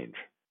to change.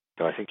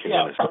 So I think you're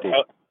going to see.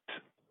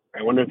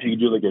 I wonder if you could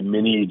do like a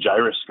mini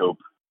gyroscope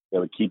that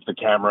would keep the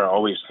camera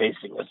always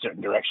facing a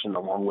certain direction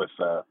along with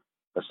a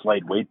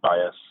slight weight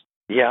bias.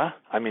 Yeah,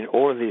 I mean,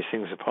 all of these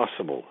things are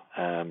possible.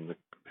 The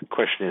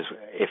question is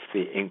if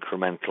the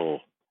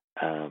incremental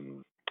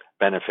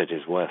benefit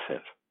is worth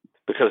it.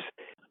 Because,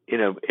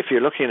 if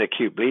you're looking at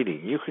acute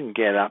bleeding, you can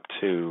get up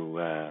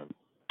to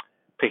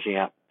picking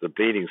up the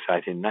bleeding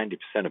site in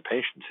 90% of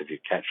patients if you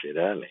catch it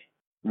early.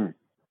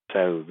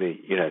 So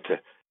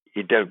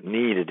you don't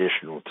need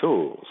additional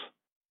tools.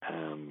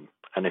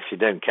 And if you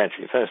don't catch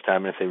it first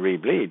time, and if they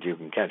rebleed, you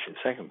can catch it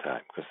second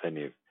time, because then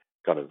you've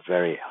got a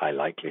very high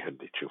likelihood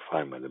that you'll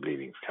find where the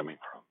bleeding's coming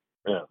from.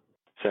 Yeah.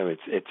 So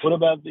it's. What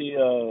about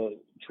the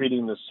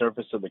treating the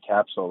surface of the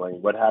capsule? Like,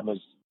 what happens?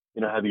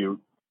 Have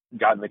you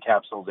gotten the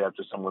capsules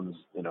after someone's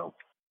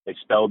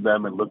expelled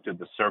them and looked at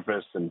the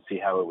surface and see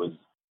how it was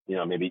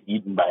maybe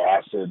eaten by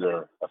acid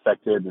or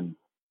affected, and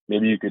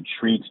maybe you could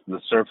treat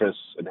the surface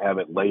and have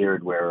it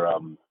layered where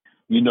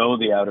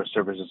the outer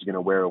surface is going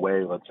to wear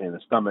away, let's say in the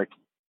stomach,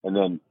 and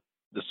then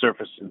the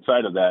surface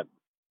inside of that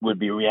would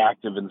be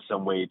reactive in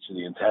some way to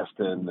the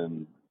intestine,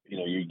 and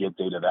you get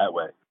data that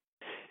way.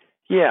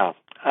 Yeah,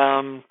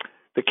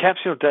 the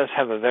capsule does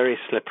have a very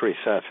slippery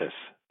surface,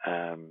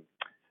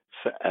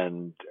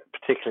 and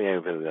particularly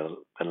over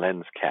the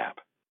lens cap,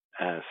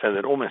 so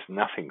that almost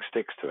nothing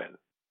sticks to it.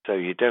 So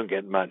you don't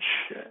get much,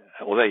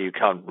 although you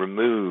can't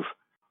remove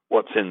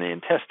what's in the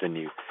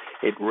intestine,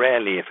 it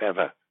rarely, if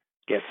ever,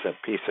 gets a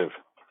piece of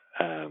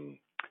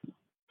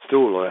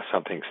stool or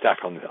something stuck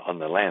on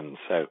the lens.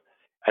 So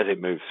as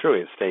it moves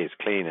through, it stays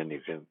clean, and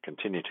you can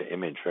continue to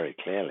image very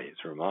clearly.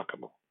 It's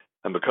remarkable.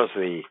 And because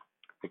the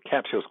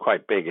capsule is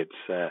quite big, it's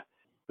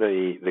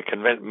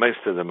most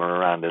of them are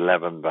around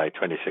 11 by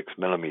 26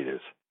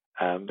 millimeters.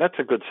 That's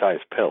a good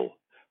sized pill,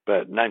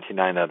 but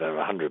 99 out of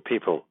 100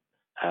 people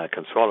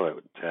can swallow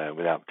it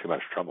without too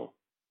much trouble.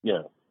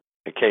 Yeah.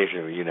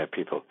 Occasionally,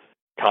 people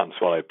can't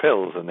swallow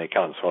pills, and they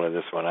can't swallow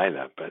this one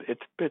either. But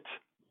it's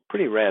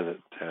pretty rare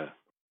that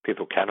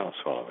people cannot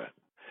swallow it.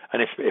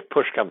 And if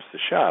push comes to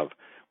shove,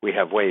 we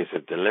have ways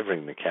of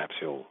delivering the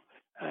capsule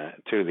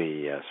to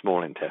the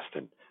small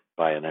intestine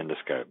by an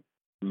endoscope.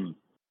 Mm.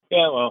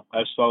 Yeah, well,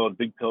 I've swallowed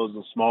big pills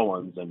and small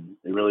ones, and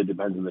it really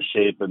depends on the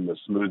shape and the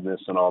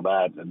smoothness and all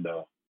that. And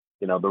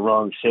the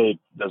wrong shape,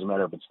 doesn't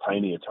matter if it's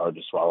tiny, it's hard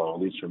to swallow,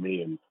 at least for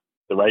me. And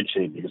the right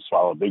shape, you can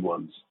swallow big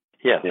ones.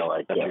 Yes,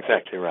 that's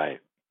exactly right.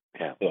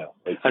 Yeah. Yeah,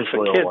 like fish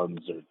oil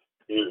ones are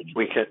huge.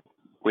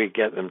 We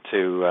get them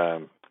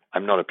to.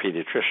 I'm not a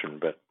pediatrician,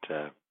 but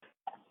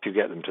if you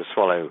get them to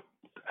swallow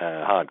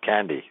hard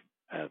candy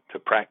to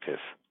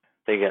practice,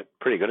 they get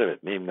pretty good at it.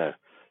 And even a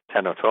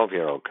 10 or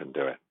 12-year-old can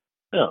do it.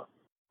 Yeah.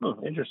 Oh,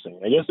 interesting.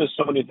 I guess there's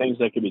so many things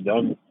that can be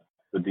done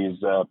with these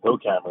pill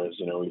cameras.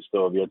 We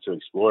still have yet to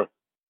explore,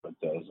 but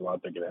there's a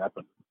lot that can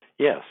happen.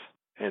 Yes,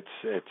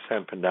 it's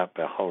opened up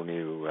a whole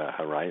new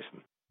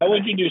horizon. How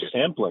would you do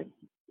sampling?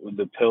 Would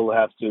the pill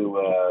have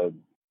to,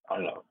 I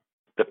don't know.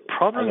 The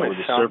problem with would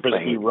the sampling,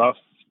 surface be rough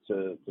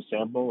to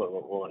sample,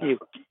 or what?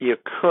 You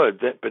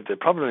could, but the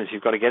problem is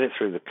you've got to get it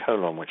through the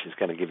colon, which is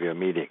going to give you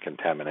immediate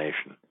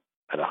contamination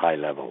at a high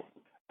level.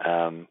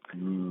 And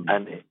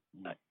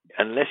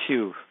unless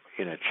you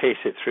chase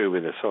it through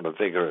with a sort of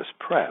vigorous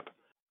prep,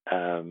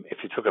 if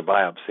you took a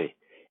biopsy,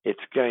 it's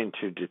going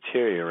to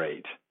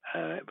deteriorate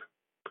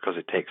because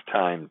it takes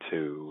time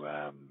to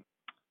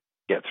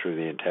get through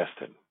the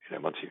intestine.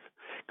 Once you've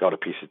got a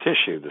piece of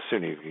tissue, the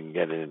sooner you can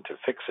get it into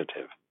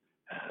fixative,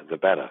 the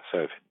better. So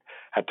if it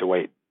had to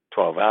wait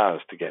 12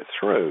 hours to get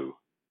through,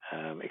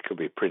 it could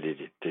be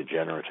pretty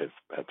degenerative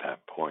at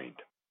that point.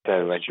 So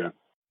I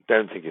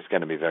don't think it's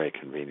going to be very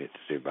convenient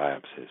to do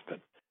biopsies, but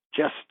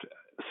just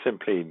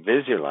simply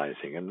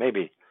visualizing, and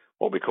maybe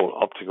what we call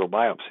optical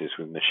biopsies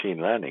with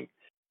machine learning,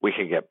 we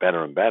can get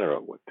better and better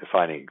at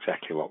defining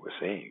exactly what we're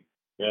seeing.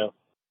 Yeah,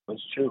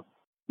 that's true.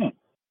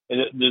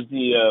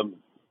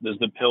 Does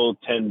the pill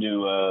tend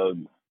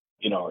to,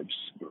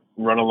 just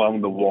run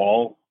along the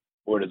wall,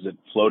 or does it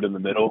float in the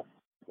middle,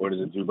 or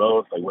does it do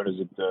both? Like, what does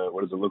it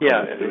look like?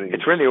 Yeah,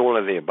 it's really all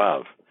of the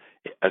above.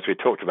 As we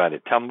talked about,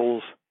 it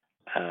tumbles,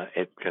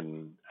 it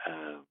can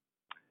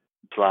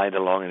slide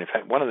along, and in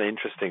fact, one of the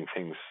interesting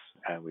things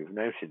we've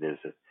noted is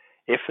that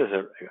if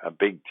there's a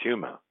big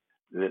tumor,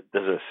 there's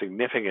a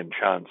significant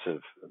chance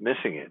of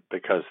missing it,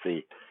 because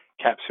the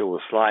capsule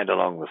will slide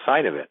along the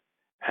side of it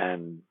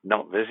and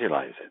not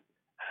visualize it,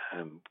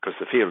 because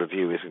the field of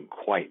view isn't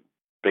quite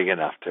big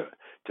enough to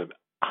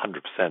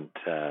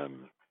 100%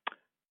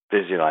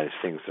 visualize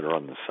things that are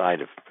on the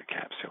side of the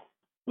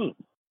capsule.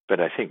 But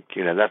I think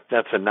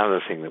that's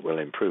another thing that will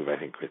improve, I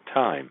think, with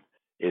time,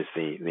 is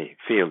the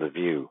field of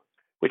view,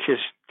 which is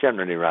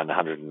generally around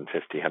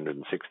 150,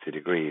 160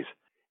 degrees.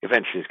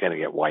 Eventually, it's going to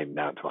get widened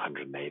out to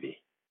 180.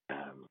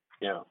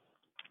 Yeah.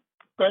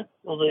 Okay.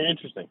 Well, very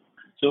interesting.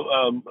 So,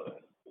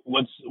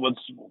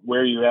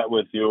 where are you at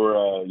with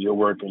your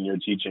work and your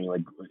teaching?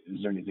 Like,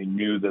 is there anything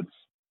new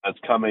that's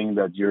coming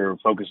that you're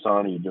focused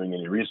on? Are you doing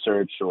any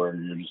research, or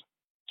you're just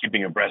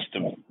keeping abreast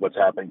of what's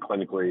happening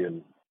clinically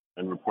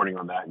and reporting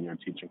on that in your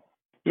teaching?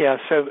 Yeah.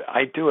 So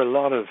I do a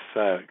lot of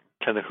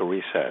clinical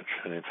research,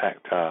 and in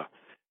fact, our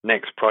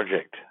next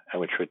project,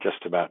 which we're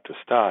just about to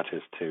start,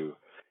 is to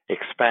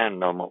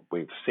expand on what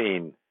we've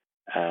seen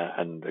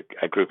and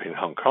a group in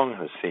Hong Kong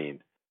has seen,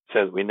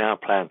 so that we now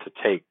plan to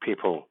take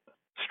people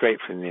straight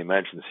from the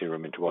emergency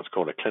room into what's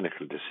called a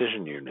clinical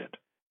decision unit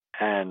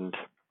and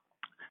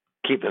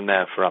keep them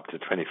there for up to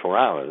 24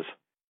 hours.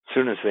 As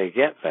soon as they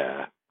get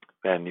there,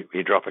 then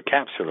you drop a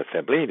capsule if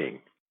they're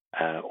bleeding,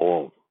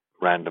 or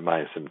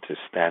randomize them to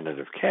standard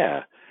of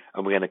care,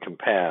 and we're going to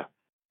compare,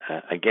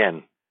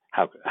 again,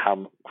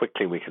 how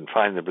quickly we can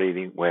find the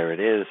bleeding, where it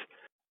is,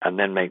 and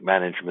then make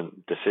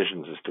management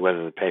decisions as to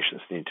whether the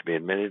patients need to be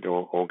admitted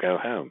or go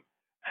home.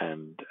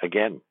 And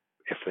again,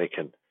 if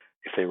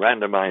they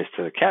randomize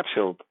to the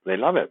capsule, they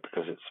love it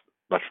because it's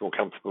much more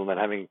comfortable than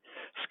having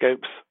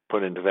scopes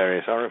put into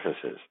various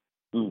orifices.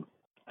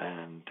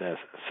 And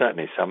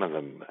certainly some of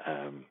them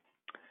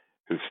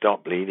who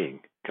stop bleeding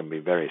can be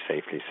very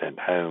safely sent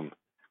home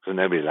because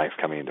nobody likes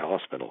coming into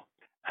hospital,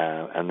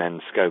 and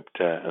then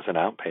scoped as an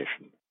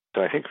outpatient.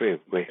 So I think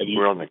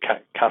we're on the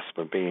cusp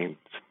of doing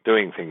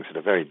things that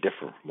are very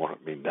different from what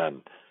had been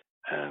done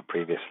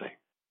previously.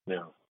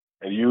 Yeah.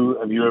 Have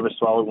you ever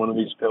swallowed one of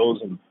these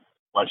pills and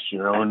watched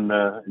your own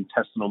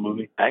intestinal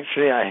movie?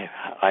 Actually,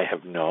 I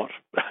have not,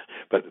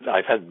 but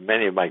I've had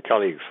many of my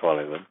colleagues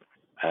swallow them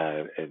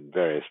in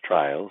various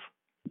trials.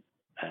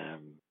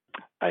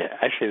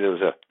 There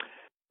was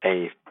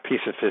a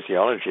piece of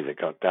physiology that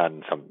got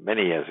done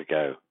many years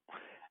ago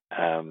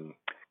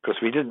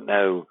because we didn't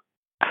know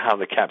how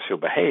the capsule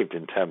behaved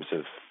in terms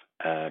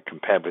of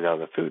compared with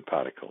other food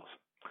particles.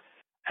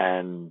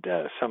 And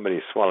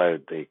somebody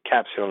swallowed the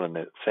capsule and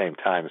at the same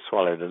time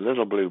swallowed a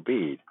little blue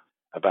bead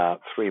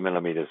about 3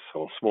 millimeters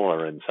or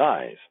smaller in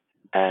size.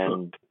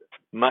 And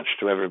much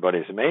to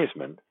everybody's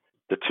amazement,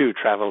 the two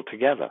traveled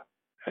together,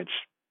 which,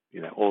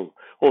 all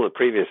the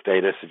previous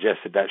data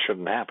suggested that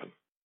shouldn't happen.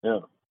 Yeah.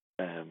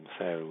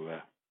 So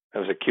that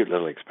was a cute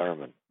little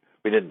experiment.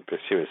 We didn't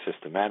pursue it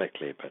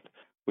systematically, but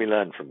we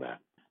learned from that.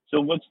 So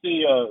what's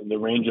the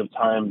range of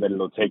time that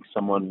it'll take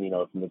someone,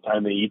 from the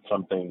time they eat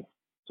something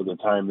to the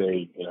time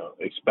they,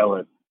 expel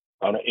it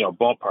on a,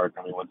 ballpark?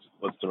 I mean,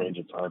 what's the range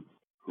of time?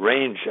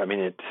 Range, I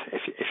mean,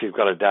 if you've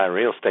got a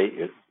diarrheal state,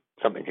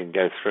 something can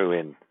go through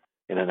in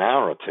an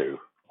hour or two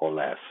or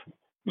less.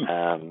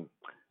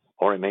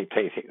 Or it may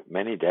take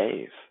many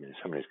days. If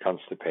somebody's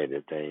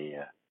constipated, they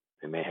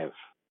may have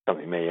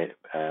something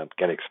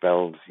get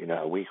expelled,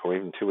 a week or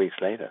even 2 weeks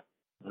later.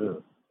 Yeah.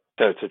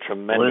 So it's a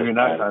tremendous. What if you're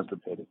not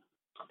constipated?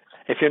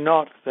 If you're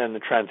not, then the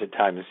transit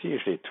time is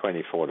usually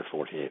 24 to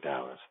 48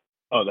 hours.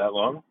 Oh, that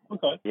long?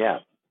 Okay. Yeah.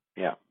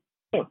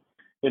 Oh,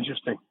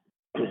 interesting.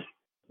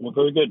 Well,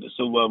 very good.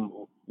 So,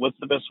 what's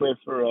the best way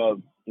for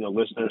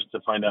listeners to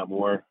find out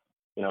more?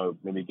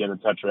 Maybe get in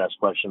touch or ask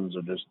questions,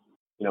 or just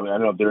I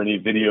don't know if there are any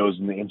videos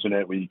in the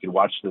internet where you can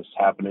watch this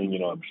happening.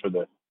 I'm sure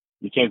that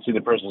you can't see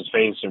the person's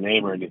face or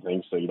name or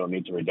anything, so you don't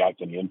need to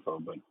redact any info.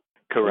 But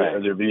correct.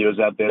 Are there videos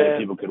out there that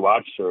people could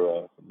watch?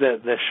 Or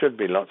there should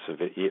be lots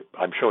of it.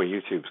 I'm sure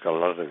YouTube's got a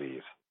lot of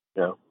these.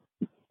 Yeah.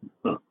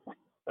 All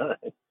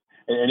right.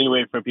 Any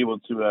way for people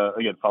to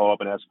again follow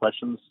up and ask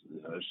questions?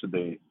 Should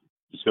they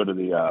just go to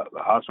the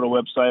hospital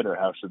website, or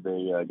how should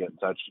they get in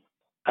touch?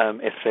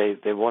 If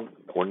they want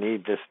or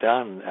need this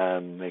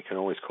done, they can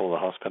always call the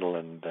hospital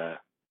and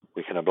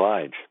we can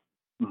oblige.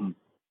 Mm-hmm.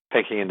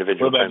 Taking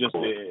individual phone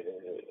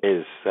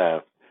calls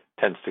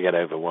tends to get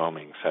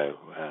overwhelming, so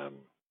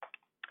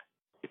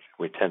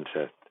we tend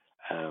to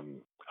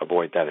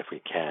avoid that if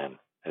we can.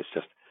 It's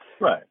just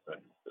right.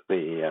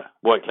 The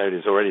workload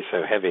is already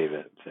so heavy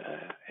that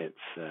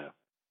it's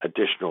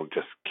additional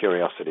just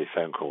curiosity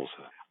phone calls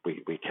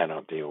we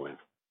cannot deal with.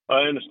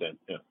 I understand.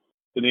 Yeah.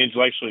 To the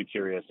intellectually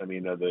curious, I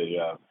mean,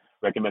 the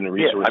recommended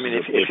resources. Yeah, I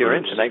mean, if you're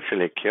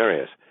intellectually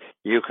curious,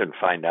 you can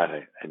find out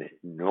an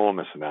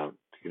enormous amount.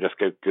 You just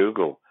go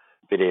Google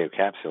video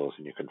capsules,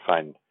 and you can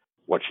find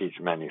what each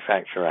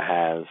manufacturer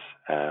has.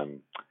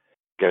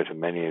 Go to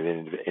many of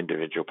the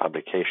individual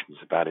publications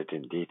about it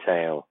in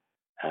detail.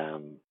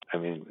 I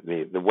mean,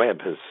 the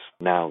web is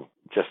now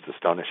just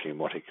astonishing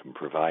what it can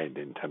provide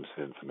in terms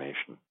of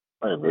information.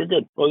 All right, very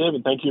good. Well,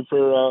 David, thank you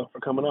for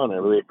coming on. I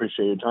really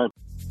appreciate your time.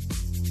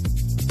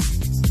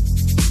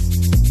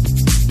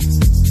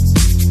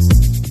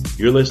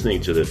 You're listening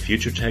to the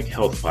Future Tech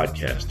Health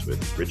Podcast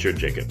with Richard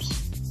Jacobs.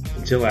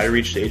 Until I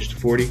reached age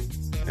 40,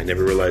 I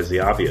never realized the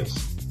obvious,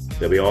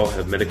 that we all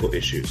have medical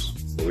issues,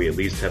 or we at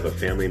least have a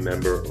family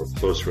member or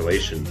close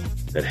relation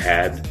that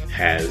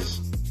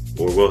has,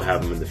 or will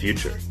have them in the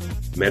future.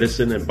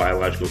 Medicine and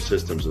biological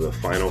systems are the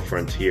final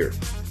frontier.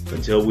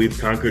 Until we've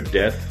conquered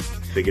death,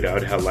 figured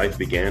out how life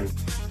began,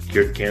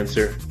 cured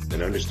cancer,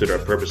 and understood our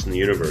purpose in the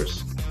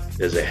universe,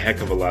 there's a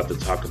heck of a lot to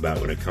talk about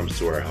when it comes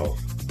to our health.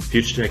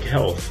 Future Tech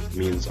Health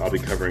means I'll be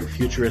covering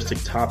futuristic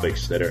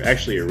topics that are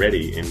actually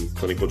already in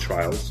clinical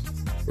trials,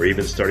 or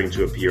even starting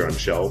to appear on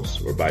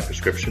shelves or by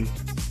prescription,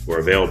 or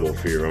available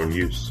for your own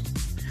use.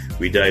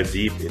 We dive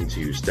deep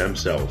into stem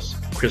cells,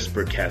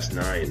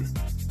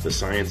 CRISPR-Cas9, the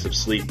science of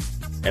sleep,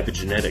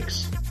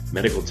 epigenetics,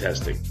 medical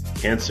testing,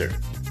 cancer,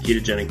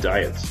 ketogenic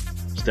diets,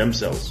 stem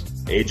cells,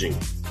 aging,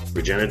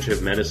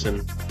 regenerative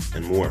medicine,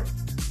 and more.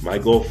 My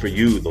goal for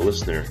you, the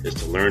listener, is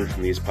to learn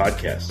from these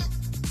podcasts.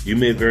 You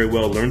may very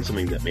well learn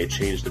something that may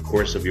change the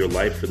course of your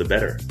life for the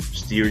better,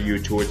 steer you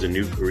towards a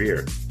new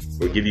career,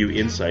 or give you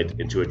insight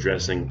into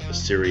addressing a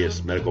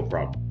serious medical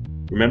problem.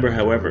 Remember,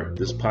 however,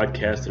 this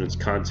podcast and its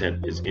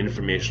content is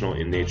informational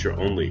in nature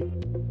only.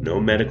 No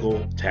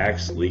medical,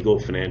 tax, legal,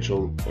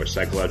 financial, or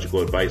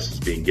psychological advice is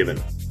being given.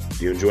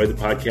 If you enjoyed the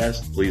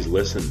podcast, please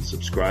listen,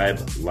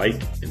 subscribe,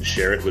 like, and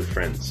share it with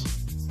friends.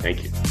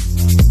 Thank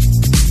you.